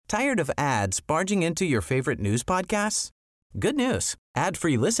Tired of ads barging into your favorite news podcasts? Good news.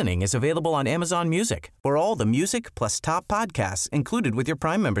 Ad-free listening is available on Amazon Music for all the music plus top podcasts included with your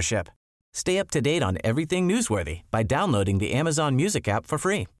Prime membership. Stay up to date on everything newsworthy by downloading the Amazon Music app for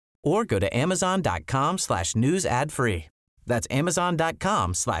free or go to amazon.com/news ad free. That's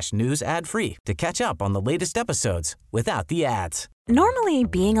amazon.com/news ad free to catch up on the latest episodes without the ads. Normally,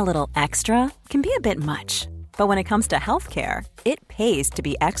 being a little extra can be a bit much, but when it comes to healthcare, it pays to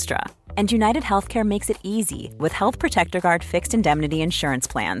be extra. And United Healthcare makes it easy with Health Protector Guard fixed indemnity insurance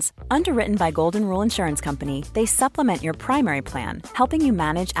plans. Underwritten by Golden Rule Insurance Company, they supplement your primary plan, helping you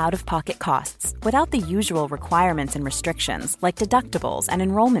manage out-of-pocket costs without the usual requirements and restrictions like deductibles and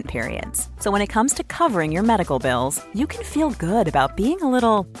enrollment periods. So when it comes to covering your medical bills, you can feel good about being a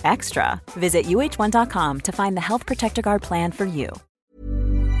little extra. Visit uh1.com to find the Health Protector Guard plan for you.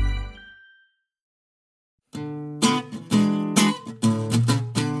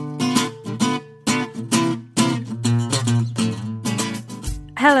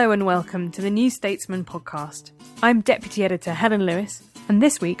 Hello and welcome to the new Statesman podcast. I'm Deputy Editor Helen Lewis, and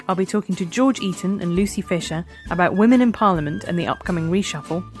this week I'll be talking to George Eaton and Lucy Fisher about women in Parliament and the upcoming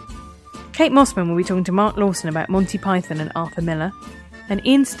reshuffle. Kate Mossman will be talking to Mark Lawson about Monty Python and Arthur Miller, and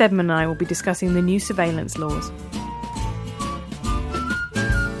Ian Stedman and I will be discussing the new surveillance laws.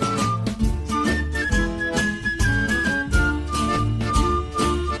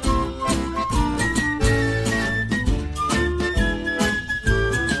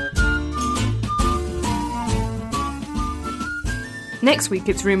 Next week,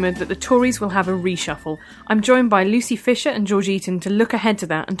 it's rumoured that the Tories will have a reshuffle. I'm joined by Lucy Fisher and George Eaton to look ahead to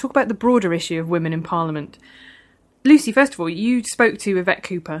that and talk about the broader issue of women in Parliament. Lucy, first of all, you spoke to Yvette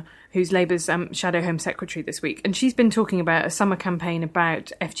Cooper, who's Labour's Shadow Home Secretary this week, and she's been talking about a summer campaign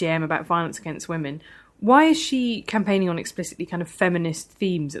about FGM, about violence against women. Why is she campaigning on explicitly kind of feminist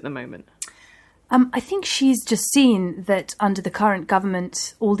themes at the moment? I think she's just seen that under the current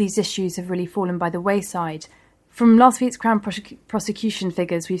government, all these issues have really fallen by the wayside. From last week's Crown prosecution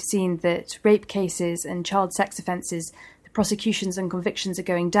figures, we've seen that rape cases and child sex offences, the prosecutions and convictions are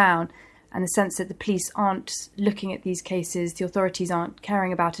going down, and the sense that the police aren't looking at these cases, the authorities aren't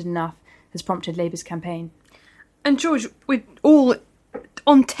caring about it enough, has prompted Labour's campaign. And George, we're all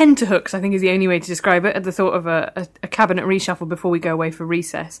on tenterhooks, I think is the only way to describe it, at the thought of a cabinet reshuffle before we go away for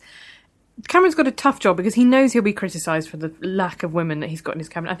recess. Cameron's got a tough job because he knows he'll be criticised for the lack of women that he's got in his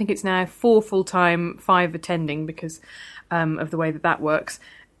cabinet. I think it's now 4 full-time, 5 attending because of the way that works.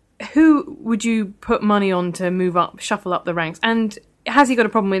 Who would you put money on to move up, shuffle up the ranks? And has he got a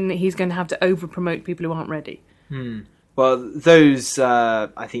problem in that he's going to have to over-promote people who aren't ready? Well, those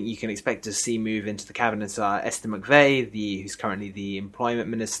I think you can expect to see move into the cabinet are Esther McVey, who's currently the Employment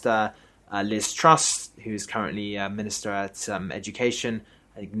Minister, Liz Truss, who's currently Minister at Education.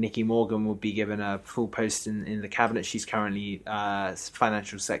 I think Nicky Morgan will be given a full post in the cabinet. She's currently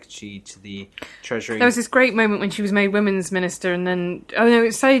Financial Secretary to the Treasury. There was this great moment when she was made Women's Minister, and then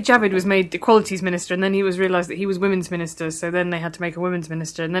Saeed Javid was made Equalities Minister, and then he was realised that he was Women's Minister, so then they had to make a Women's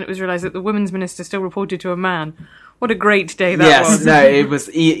Minister, and then it was realised that the Women's Minister still reported to a man. What a great day that was! Yes,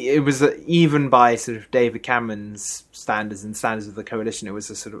 it was even by sort of David Cameron's standards and standards of the coalition. It was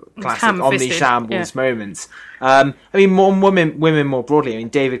a sort of classic omni-shambles moment. I mean, women more broadly. I mean,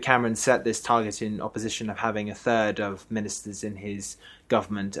 David Cameron set this target in opposition of having a third of ministers in his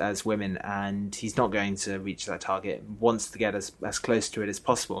government as women, and he's not going to reach that target. Wants to get as close to it as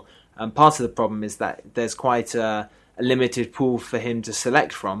possible. Part of the problem is that there's quite a limited pool for him to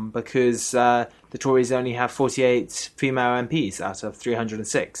select from because the Tories only have 48 female MPs out of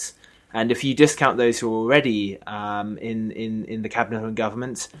 306. And if you discount those who are already in the cabinet and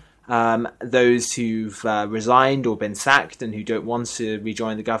government, those who've resigned or been sacked and who don't want to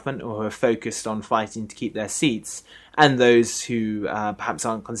rejoin the government or who are focused on fighting to keep their seats, and those who perhaps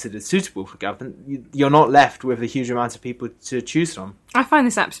aren't considered suitable for government, you're not left with a huge amount of people to choose from. I find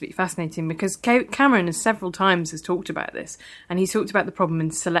this absolutely fascinating because Cameron has several times has talked about this, and he's talked about the problem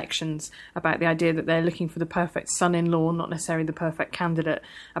in selections, about the idea that they're looking for the perfect son-in-law, not necessarily the perfect candidate,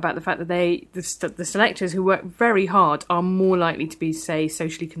 about the fact that the selectors who work very hard are more likely to be, say,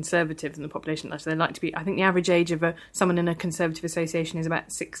 socially conservative than the population. So they like to be, I think the average age of someone in a Conservative association is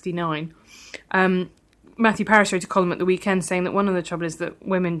about 69. Matthew Parris wrote a column at the weekend saying that one of the trouble is that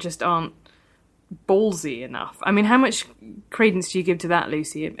women just aren't ballsy enough. I mean, how much credence do you give to that,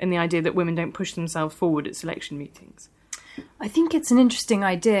 Lucy, in the idea that women don't push themselves forward at selection meetings? I think it's an interesting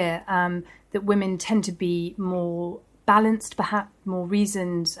idea that women tend to be more balanced, perhaps more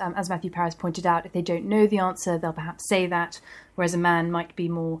reasoned. As Matthew Parris pointed out, if they don't know the answer, they'll perhaps say that, whereas a man might be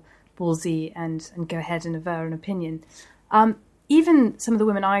more ballsy and go ahead and aver an opinion. even some of the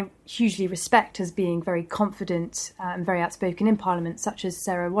women I hugely respect as being very confident and very outspoken in Parliament, such as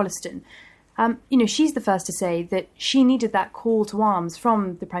Sarah Wollaston, she's the first to say that she needed that call to arms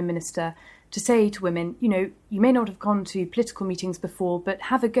from the Prime Minister to say to women, you may not have gone to political meetings before, but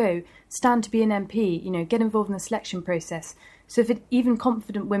have a go, stand to be an MP, get involved in the selection process. So if even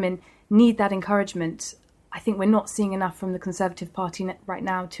confident women need that encouragement, I think we're not seeing enough from the Conservative Party right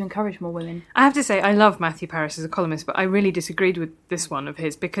now to encourage more women. I have to say, I love Matthew Parris as a columnist, but I really disagreed with this one of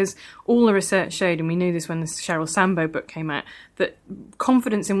his, because all the research showed, and we knew this when the Sheryl Sambo book came out, that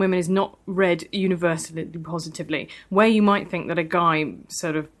confidence in women is not read universally positively. Where you might think that a guy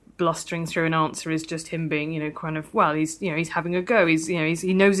sort of blustering through an answer is just him being, he's having a go,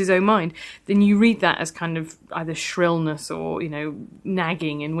 he knows his own mind, then you read that as kind of either shrillness or,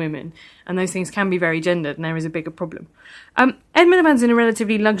 nagging in women. And those things can be very gendered, and there is a bigger problem. Ed Miliband's in a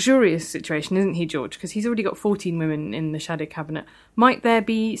relatively luxurious situation, isn't he, George? Because he's already got 14 women in the shadow cabinet. Might there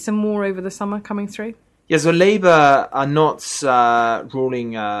be some more over the summer coming through? Yeah, so Labour are not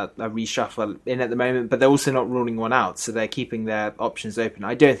ruling a reshuffle in at the moment, but they're also not ruling one out, so they're keeping their options open.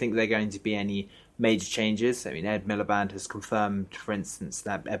 I don't think there are going to be any major changes. I mean, Ed Miliband has confirmed, for instance,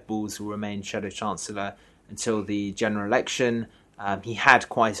 that Ed Balls will remain Shadow Chancellor until the general election. He had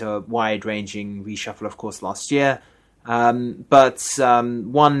quite a wide-ranging reshuffle, of course, last year. But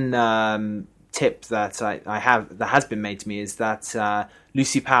one tip that I have that has been made to me is that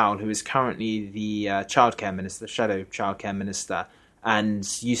Lucy Powell, who is currently the childcare minister, shadow childcare minister, and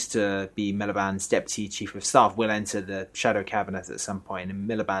used to be Miliband's deputy chief of staff, will enter the shadow cabinet at some point, and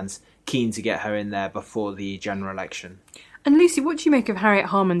Miliband's keen to get her in there before the general election. And Lucy, what do you make of Harriet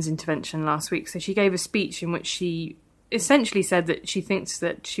Harman's intervention last week? So she gave a speech in which she essentially said that she thinks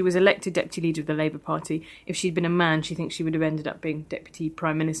that she was elected deputy leader of the Labour Party. If she'd been a man, she thinks she would have ended up being deputy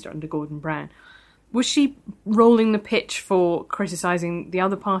prime minister under Gordon Brown. Was she rolling the pitch for criticising the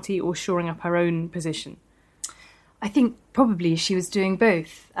other party or shoring up her own position? I think probably she was doing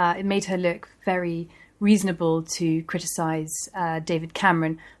both. It made her look very reasonable to criticise David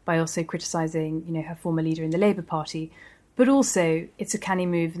Cameron by also criticising, her former leader in the Labour Party. But also, it's a canny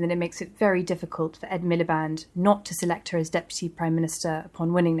move, and then it makes it very difficult for Ed Miliband not to select her as Deputy Prime Minister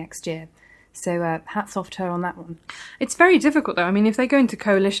upon winning next year. So hats off to her on that one. It's very difficult, though. I mean, if they go into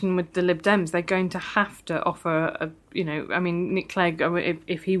coalition with the Lib Dems, they're going to have to offer Nick Clegg,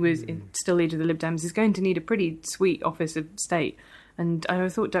 if he was still leader of the Lib Dems, is going to need a pretty sweet office of state. And I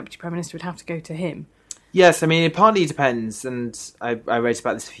thought Deputy Prime Minister would have to go to him. Yes, I mean, it partly depends, and I wrote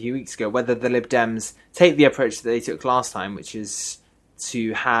about this a few weeks ago, whether the Lib Dems take the approach that they took last time, which is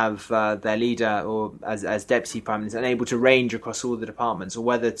to have their leader or as deputy prime minister and able to range across all the departments, or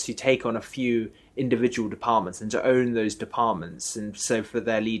whether to take on a few individual departments and to own those departments, and so for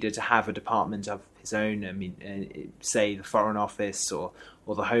their leader to have a department of his own. I mean, say the Foreign Office or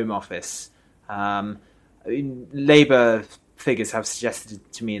the Home Office. Labour figures have suggested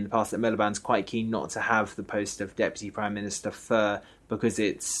to me in the past that Miliband's quite keen not to have the post of deputy prime minister because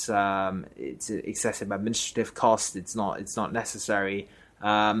it's excessive administrative cost. It's not necessary.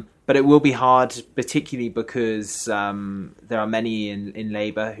 But it will be hard, particularly because there are many in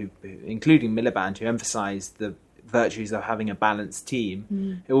Labour, who, including Miliband, who emphasise the virtues of having a balanced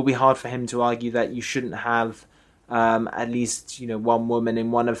team. It will be hard for him to argue that you shouldn't have at least one woman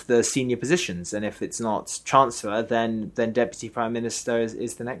in one of the senior positions, and if it's not Chancellor, then Deputy Prime Minister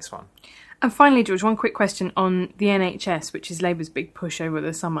is the next one. And finally, George, one quick question on the NHS, which is Labour's big push over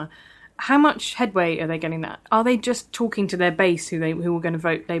the summer. How much headway are they getting that? Are they just talking to their base who were going to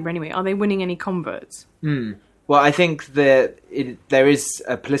vote Labour anyway? Are they winning any converts? Well, I think that there is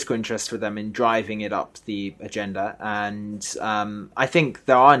a political interest for them in driving it up the agenda, and I think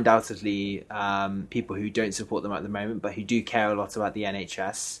there are undoubtedly people who don't support them at the moment, but who do care a lot about the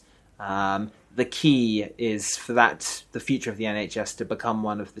NHS. The key is for the future of the NHS to become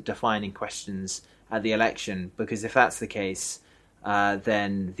one of the defining questions at the election, because if that's the case,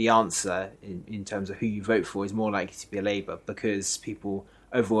 then the answer in terms of who you vote for is more likely to be a Labour, because people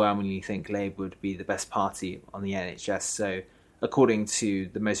overwhelmingly think Labour would be the best party on the NHS. So according to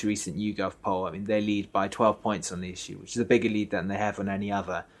the most recent YouGov poll, I mean, they lead by 12 points on the issue, which is a bigger lead than they have on any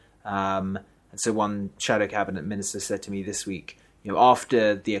other. And so one shadow cabinet minister said to me this week,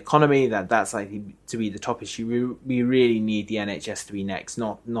 after the economy, that's likely to be the top issue. We really need the NHS to be next,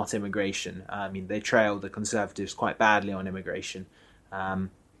 not immigration. I mean, they trail the Conservatives quite badly on immigration.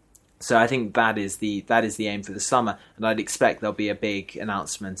 So I think that is the aim for the summer, and I'd expect there'll be a big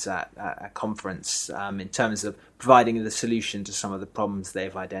announcement at a conference in terms of providing the solution to some of the problems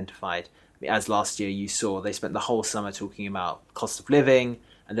they've identified. I mean, as last year you saw, they spent the whole summer talking about cost of living,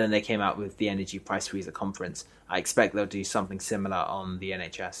 and then they came out with the energy price freeze at conference. I expect they'll do something similar on the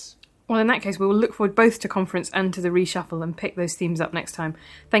NHS. Well, in that case, we will look forward both to conference and to the reshuffle and pick those themes up next time.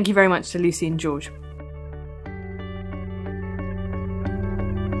 Thank you very much to Lucy and George.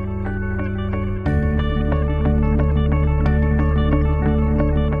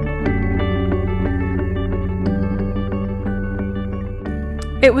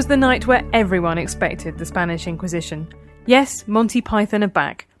 It was the night where everyone expected the Spanish Inquisition. Yes, Monty Python are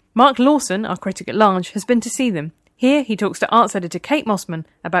back. Mark Lawson, our critic at large, has been to see them. Here he talks to arts editor Kate Mossman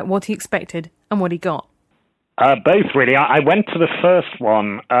about what he expected and what he got. Both, really. I went to the first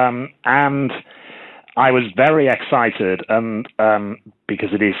one and I was very excited, and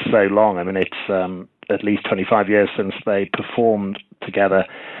because it is so long. I mean, it's at least 25 years since they performed together.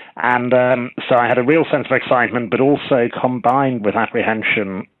 And so I had a real sense of excitement, but also combined with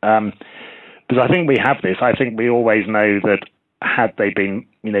apprehension, because I think we have this. I think we always know that had they been,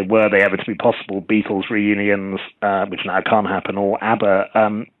 were they ever to be possible, Beatles reunions, which now can't happen, or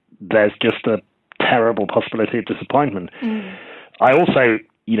ABBA, there's just a terrible possibility of disappointment. I also,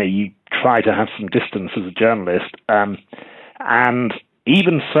 you try to have some distance as a journalist, and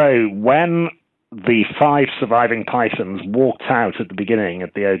even so, when the 5 surviving Pythons walked out at the beginning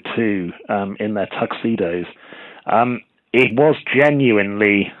at the O2 in their tuxedos, it was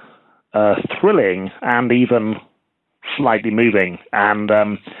genuinely thrilling and even slightly moving. And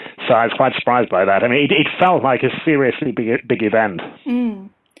so I was quite surprised by that. I mean, it felt like a seriously big event.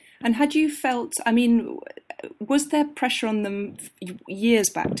 And had you felt, was there pressure on them years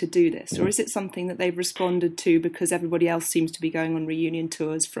back to do this, or is it something that they've responded to because everybody else seems to be going on reunion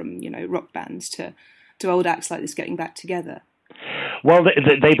tours, from rock bands to old acts like this getting back together? Well,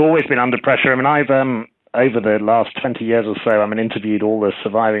 they've always been under pressure. I mean, I've over the last 20 years or so, interviewed all the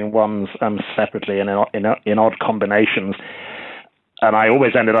surviving ones separately and in odd combinations, and I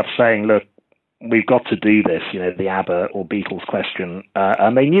always ended up saying, look, we've got to do this, the ABBA or Beatles question.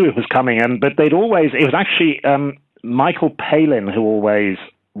 And they knew it was coming, but it was actually Michael Palin who always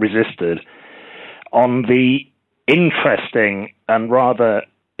resisted, on the interesting and rather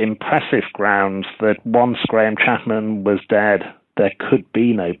impressive grounds that once Graham Chapman was dead, there could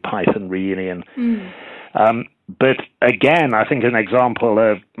be no Python reunion. But again, I think an example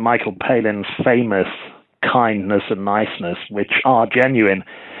of Michael Palin's famous kindness and niceness, which are genuine,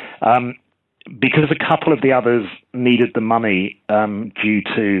 because a couple of the others needed the money due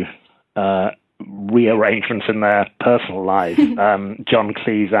to rearrangements in their personal lives, John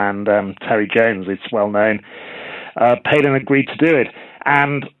Cleese and Terry Jones, it's well known, Palin agreed to do it.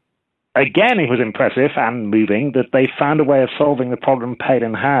 And again, it was impressive and moving that they found a way of solving the problem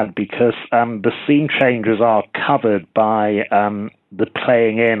Palin had, because the scene changes are covered by the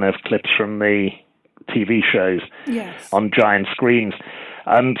playing in of clips from the TV shows on giant screens.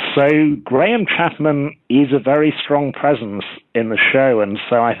 And so Graham Chapman is a very strong presence in the show, and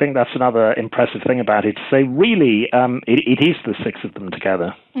so I think that's another impressive thing about it. So really, it is the 6 of them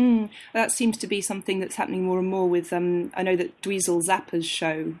together. That seems to be something that's happening more and more with, I know that Dweezil Zappa's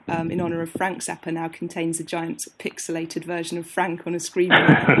show, in honour of Frank Zappa, now contains a giant pixelated version of Frank on a screen.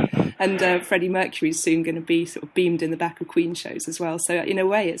 And Freddie Mercury is soon going to be sort of beamed in the back of Queen shows as well. So in a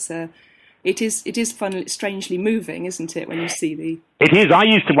way, it is fun, strangely moving, isn't it, when you see the... It is. I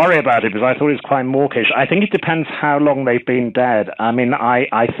used to worry about it because I thought it was quite mawkish. I think it depends how long they've been dead. I mean,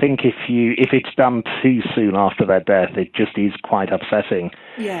 I think if it's done too soon after their death, it just is quite upsetting.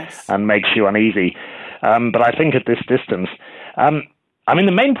 Yes. And makes you uneasy. But I think at this distance...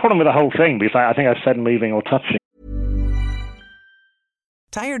 the main problem with the whole thing, because I think I've said moving or touching...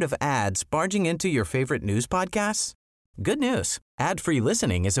 Tired of ads barging into your favorite news podcasts? Good news. Ad-free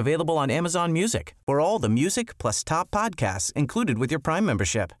listening is available on Amazon Music for all the music plus top podcasts included with your Prime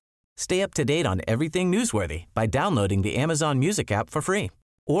membership. Stay up to date on everything newsworthy by downloading the Amazon Music app for free,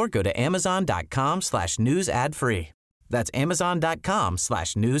 or go to amazon.com/news ad free. That's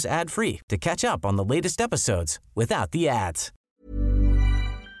amazon.com/news ad free to catch up on the latest episodes without the ads.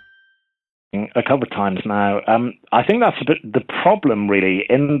 A couple of times now. I think that's a bit the problem, really,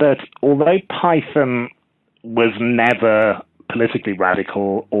 in that although Python was never politically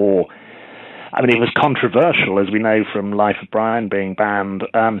radical, or it was controversial, as we know from Life of Brian being banned,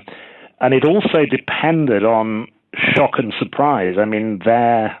 and it also depended on shock and surprise. I mean,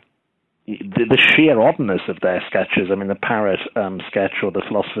 the sheer oddness of their sketches. I mean, the Parrot sketch, or the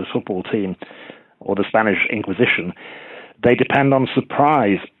Philosopher's Football Team, or the Spanish Inquisition, they depend on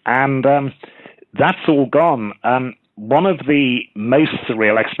surprise, and that's all gone. One of the most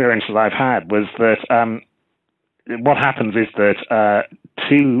surreal experiences I've had was that what happens is that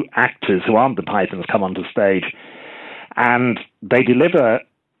 2 actors who aren't the Pythons come onto stage, and they deliver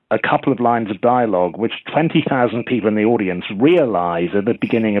a couple of lines of dialogue, which 20,000 people in the audience realize at the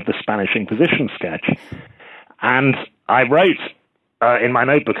beginning of the Spanish Inquisition sketch. And I wrote in my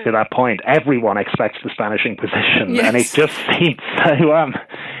notebook at that point, everyone expects the Spanish Inquisition. Yes. And it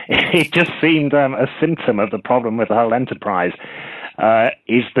just seemed a symptom of the problem with the whole enterprise.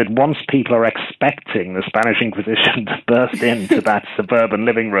 Is that once people are expecting the Spanish Inquisition to burst into that suburban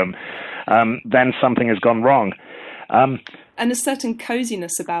living room, then something has gone wrong. And a certain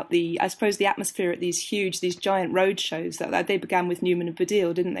coziness about the atmosphere at these giant road shows that they began with Newman and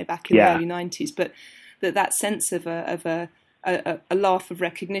Baddiel, didn't they, back in the early 90s? But that sense of a laugh of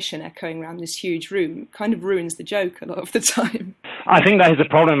recognition echoing around this huge room kind of ruins the joke a lot of the time. I think that is a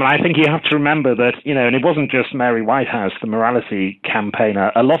problem, and I think you have to remember that, and it wasn't just Mary Whitehouse, the morality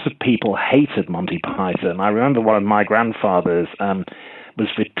campaigner. A lot of people hated Monty Python. I remember one of my grandfathers was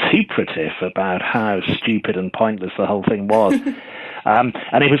vituperative about how stupid and pointless the whole thing was.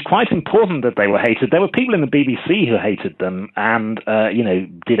 And it was quite important that they were hated. There were people in the BBC who hated them and,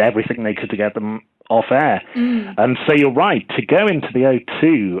 did everything they could to get them off air. And so you're right, to go into the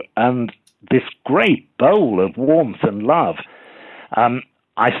O2 and this great bowl of warmth and love,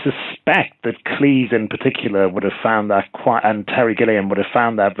 I suspect that Cleese in particular would have found that and Terry Gilliam would have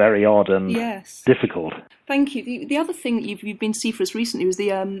found that very odd and difficult. Thank you. The other thing that you've been to see for us recently was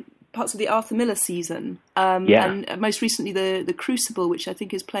the parts of the Arthur Miller season, and most recently the Crucible, which I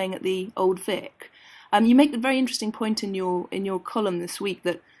think is playing at the Old Vic. You make the very interesting point in your column this week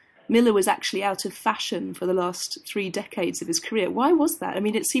that Miller was actually out of fashion for the last 3 decades of his career. Why was that? I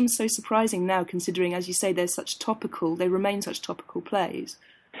mean, it seems so surprising now, considering, as you say, they remain such topical plays.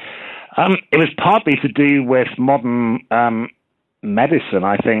 It was partly to do with modern medicine,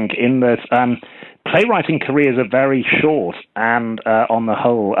 I think, in that playwriting careers are very short, and on the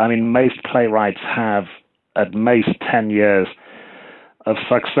whole, I mean, most playwrights have at most 10 years of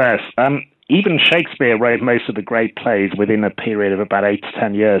success. Even Shakespeare wrote most of the great plays within a period of about 8 to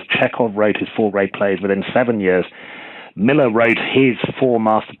 10 years. Chekhov wrote his 4 great plays within 7 years. Miller wrote his 4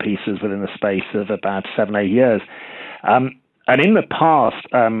 masterpieces within the space of about 7, 8 years. And in the past,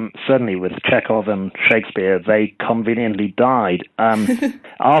 certainly with Chekhov and Shakespeare, they conveniently died.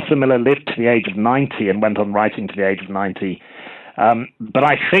 Arthur Miller lived to the age of 90 and went on writing to the age of 90. But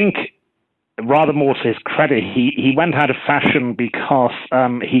I think, rather more to his credit, he went out of fashion because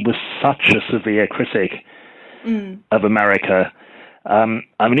he was such a severe critic of America. I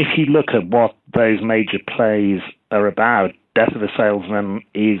mean, if you look at what those major plays are about, Death of a Salesman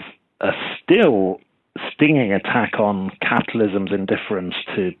is a still stinging attack on capitalism's indifference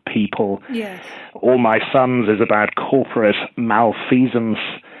to people. Yes. All My Sons is about corporate malfeasance.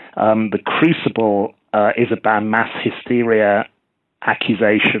 The Crucible is about mass hysteria,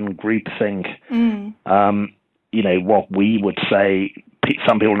 accusation, groupthink, what we would say,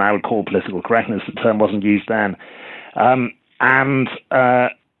 some people now would call political correctness, the term wasn't used then. And A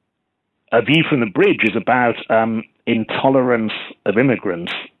View from the Bridge is about intolerance of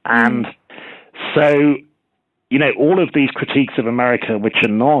immigrants. And so, all of these critiques of America, which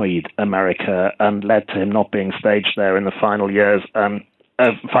annoyed America and led to him not being staged there in the final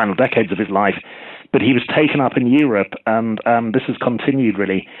decades of his life, but he was taken up in Europe, and this has continued,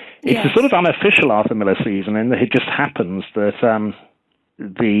 really. It's a sort of unofficial Arthur Miller season, in that it just happens that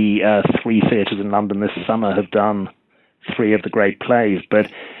the 3 theatres in London this summer have done 3 of the great plays,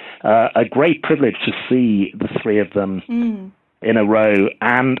 but a great privilege to see the 3 of them in a row.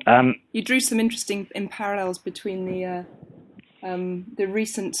 And you drew some interesting parallels between the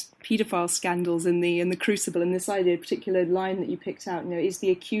recent paedophile scandals in the Crucible, and this idea, particular line that you picked out, is the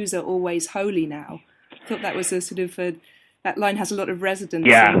accuser always holy now? I thought that was a sort of that line has a lot of resonance.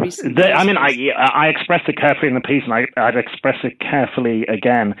 Yeah, I expressed it carefully in the piece, and I'd express it carefully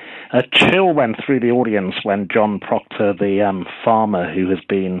again. A chill went through the audience when John Proctor, the farmer who has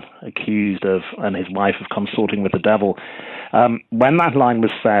been accused of, and his wife, of consorting with the devil, when that line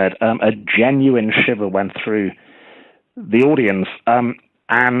was said, a genuine shiver went through the audience,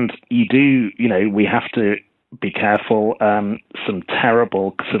 and we have to be careful. Some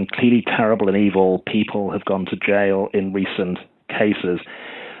clearly terrible and evil people have gone to jail in recent cases.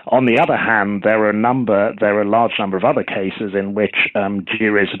 On the other hand, there are a large number of other cases in which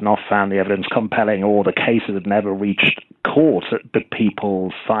juries had not found the evidence compelling, or the cases had never reached court, but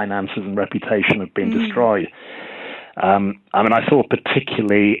people's finances and reputation have been destroyed. I thought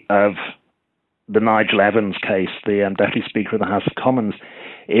particularly of the Nigel Evans case, the Deputy Speaker of the House of Commons,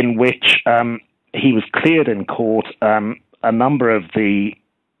 in which he was cleared in court. A number of the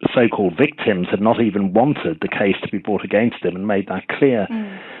so-called victims had not even wanted the case to be brought against him and made that clear.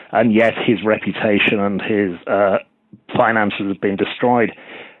 And yet his reputation and his finances have been destroyed.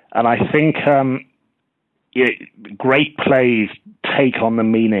 And I think great plays take on the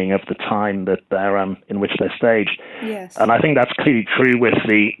meaning of the time that they're in which they're staged. Yes. And I think that's clearly true with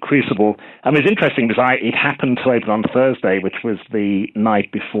the Crucible. And it's interesting because it happened to open on Thursday, which was the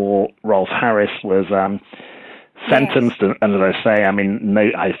night before Rolf Harris was sentenced. Yes. And as I say, I mean,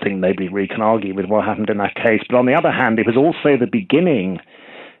 I think nobody really can argue with what happened in that case. But on the other hand, it was also the beginning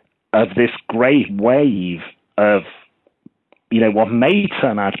of this great wave of what may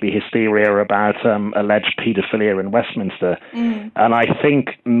turn out to be hysteria about alleged paedophilia in Westminster. And I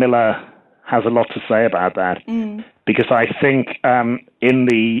think Miller has a lot to say about that, because I think in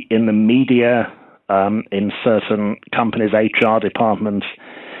the media, in certain companies' HR departments,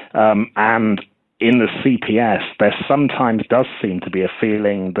 and in the CPS, there sometimes does seem to be a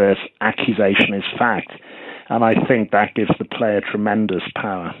feeling that accusation is fact. And I think that gives the player tremendous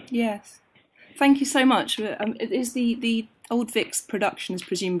power. Yes. Thank you so much. Is the Old Vics production is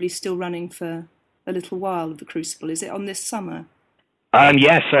presumably still running for a little while of The Crucible. Is it on this summer?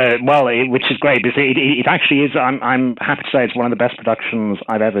 Yes, which is great, because it actually is. I'm happy to say it's one of the best productions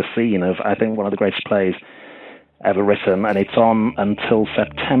I've ever seen of, I think, one of the greatest plays ever written, and it's on until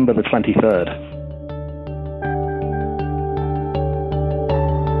September the 23rd.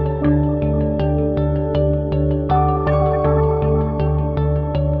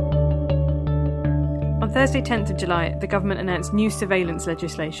 Thursday, 10th of July, the government announced new surveillance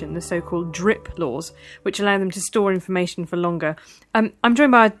legislation, the so-called DRIP laws, which allow them to store information for longer. I'm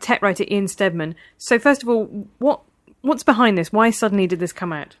joined by our tech writer Ian Statesman. So first of all, what's behind this? Why suddenly did this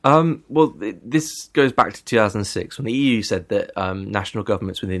come out? Well, this goes back to 2006, when the EU said that national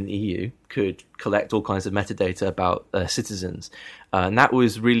governments within the EU could collect all kinds of metadata about citizens. And that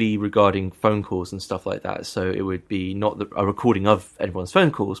was really regarding phone calls and stuff like that. So it would be not a recording of everyone's phone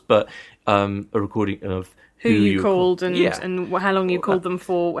calls, but a recording of who you called and how long you called them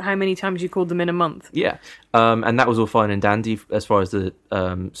for, how many times you called them in a month. Yeah, and that was all fine and dandy as far as the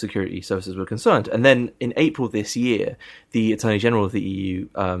security services were concerned. And then in April this year, the Attorney General of the EU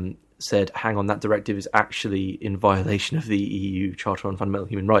said, hang on, that directive is actually in violation of the EU Charter on Fundamental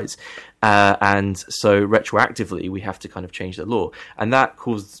Human Rights. And so retroactively, we have to kind of change the law. And that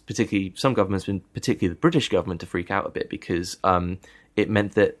caused particularly some governments, particularly the British government, to freak out a bit, because it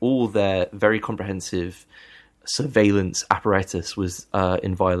meant that all their very comprehensive surveillance apparatus was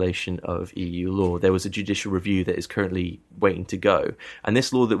in violation of EU law. There was a judicial review that is currently waiting to go. And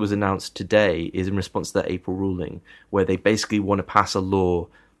this law that was announced today is in response to that April ruling, where they basically want to pass a law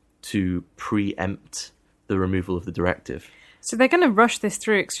to preempt the removal of the directive. So they're going to rush this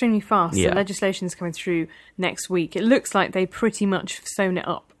through extremely fast. Yeah. The legislation is coming through next week. It looks like they pretty much sewn it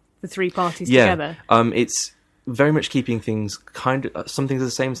up, the three parties together. It's very much keeping things kind of... some things are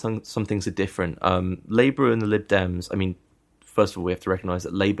the same, some things are different. Labour and the Lib Dems, I mean, first of all, we have to recognise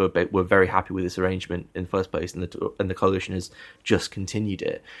that Labour were very happy with this arrangement in the first place, and the coalition has just continued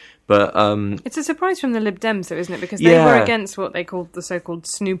it. But it's a surprise from the Lib Dems, though, isn't it? Because they were against what they called the so-called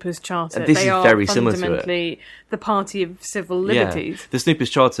Snoopers Charter. This they is are very similar to it. Fundamentally the party of civil liberties. Yeah. The Snoopers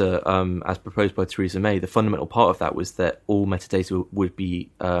Charter, as proposed by Theresa May, the fundamental part of that was that all metadata would be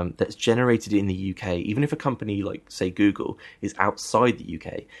that's generated in the UK, even if a company like, say, Google is outside the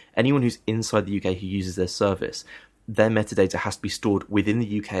UK, anyone who's inside the UK who uses their service, their metadata has to be stored within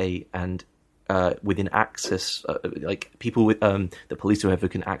the UK and within access, like people with the police or whoever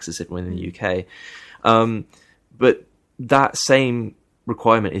can access it within the UK. But that same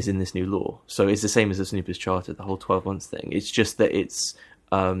requirement is in this new law. So it's the same as the Snoopers Charter, the whole 12 months thing. It's just that it's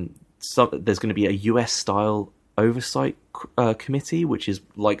there's going to be a US-style oversight committee, which is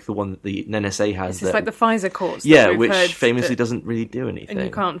like the one that the NSA has. It's like the FISA courts. Which famously doesn't really do anything. And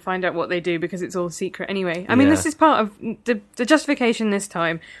you can't find out what they do because it's all secret anyway. I mean, this is part of... The justification this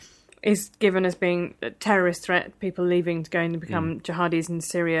time is given as being a terrorist threat, people leaving to go and become jihadis in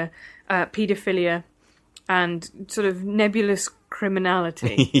Syria, paedophilia, and sort of nebulous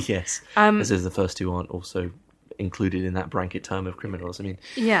criminality. Yes. As if the first two aren't also included in that blanket term of criminals. I mean...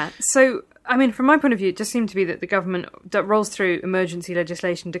 Yeah. So, I mean, from my point of view, it just seemed to be that the government rolls through emergency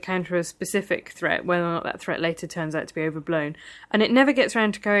legislation to counter a specific threat, whether or not that threat later turns out to be overblown. And it never gets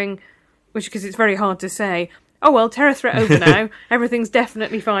around to going, because it's very hard to say, oh, well, terror threat over now, everything's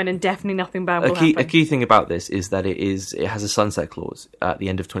definitely fine and definitely nothing bad will happen. A key thing about this is that it has a sunset clause. At the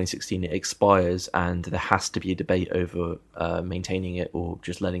end of 2016, it expires, and there has to be a debate over maintaining it or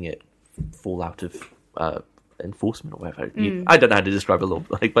just letting it fall out of enforcement or whatever. I don't know how to describe a law,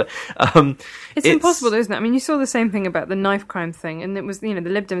 but it's impossible, isn't it? I mean, you saw the same thing about the knife crime thing, and it was, the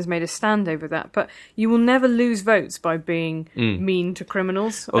Lib Dems made a stand over that. But you will never lose votes by being mean to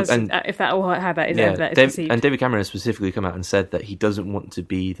criminals, if that or how that is perceived. And David Cameron has specifically come out and said that he doesn't want to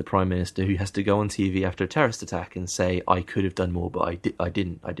be the Prime Minister who has to go on TV after a terrorist attack and say, I could have done more, but I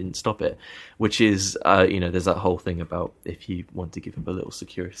didn't stop it. Which is, there's that whole thing about if you want to give him a little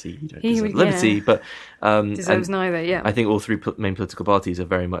security, you don't deserve liberty. But deserves neither. Yeah, I think all three main political parties are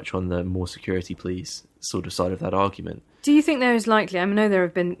very much on the more security, please sort of side of that argument. Do you think there is likely? I know there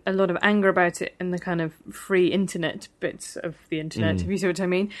have been a lot of anger about it in the kind of free internet bits of the internet, if you see what I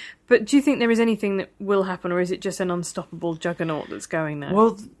mean. But do you think there is anything that will happen, or is it just an unstoppable juggernaut that's going there?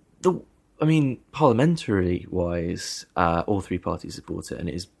 Well, parliamentary-wise, all three parties support it, and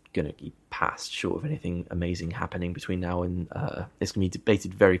it is going to be passed, short of anything amazing happening between now and it's going to be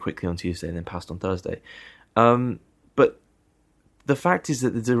debated very quickly on Tuesday and then passed on Thursday. But the fact is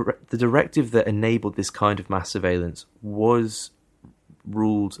that the directive that enabled this kind of mass surveillance was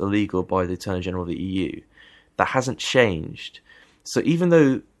ruled illegal by the Attorney General of the EU. That hasn't changed. So even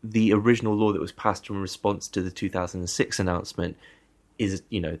though the original law that was passed in response to the 2006 announcement is,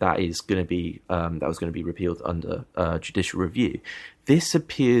 that was going to be repealed under judicial review, this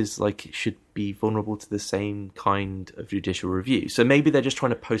appears like it should be vulnerable to the same kind of judicial review. So maybe they're just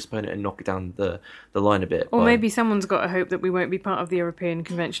trying to postpone it and knock it down the line a bit. Or maybe someone's got to hope that we won't be part of the European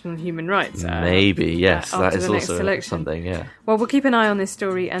Convention on Human Rights. Maybe, yes. That is also something, yeah. Well, we'll keep an eye on this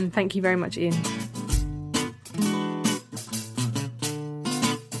story, and thank you very much, Ian.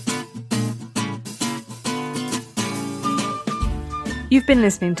 You've been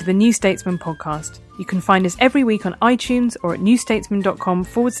listening to the New Statesman podcast. You can find us every week on iTunes or at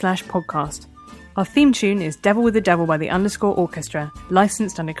newstatesman.com/podcast. Our theme tune is Devil with the Devil by the _ Orchestra,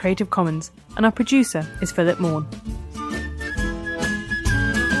 licensed under Creative Commons, and our producer is Philip Morn.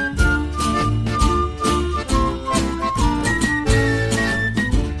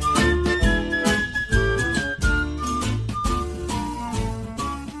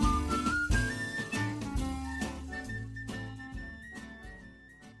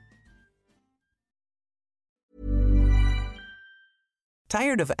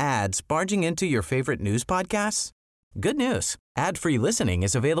 Tired of ads barging into your favorite news podcasts? Good news. Ad-free listening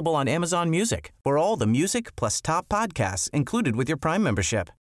is available on Amazon Music for all the music plus top podcasts included with your Prime membership.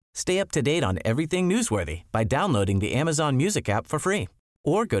 Stay up to date on everything newsworthy by downloading the Amazon Music app for free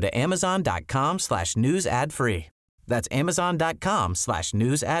or go to amazon.com/news ad free. That's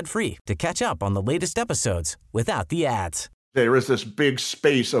amazon.com/news ad free to catch up on the latest episodes without the ads. There is this big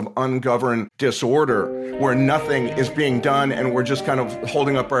space of ungoverned disorder where nothing is being done and we're just kind of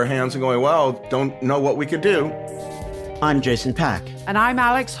holding up our hands and going, well, don't know what we could do. I'm Jason Pack. And I'm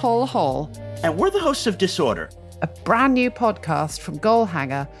Alex Hall. And we're the hosts of Disorder, a brand new podcast from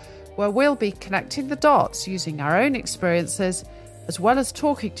Goalhanger, where we'll be connecting the dots using our own experiences, as well as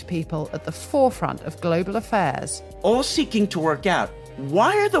talking to people at the forefront of global affairs. All seeking to work out,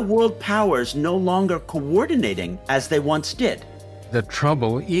 why are the world powers no longer coordinating as they once did? The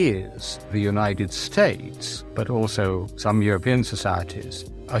trouble is the United States, but also some European societies,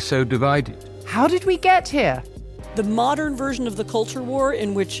 are so divided. How did we get here? The modern version of the culture war,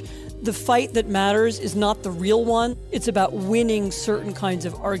 in which the fight that matters is not the real one. It's about winning certain kinds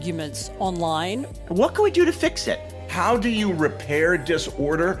of arguments online. What can we do to fix it? How do you repair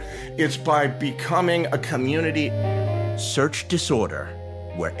disorder? It's by becoming a community. Search Disorder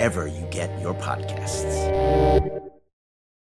wherever you get your podcasts.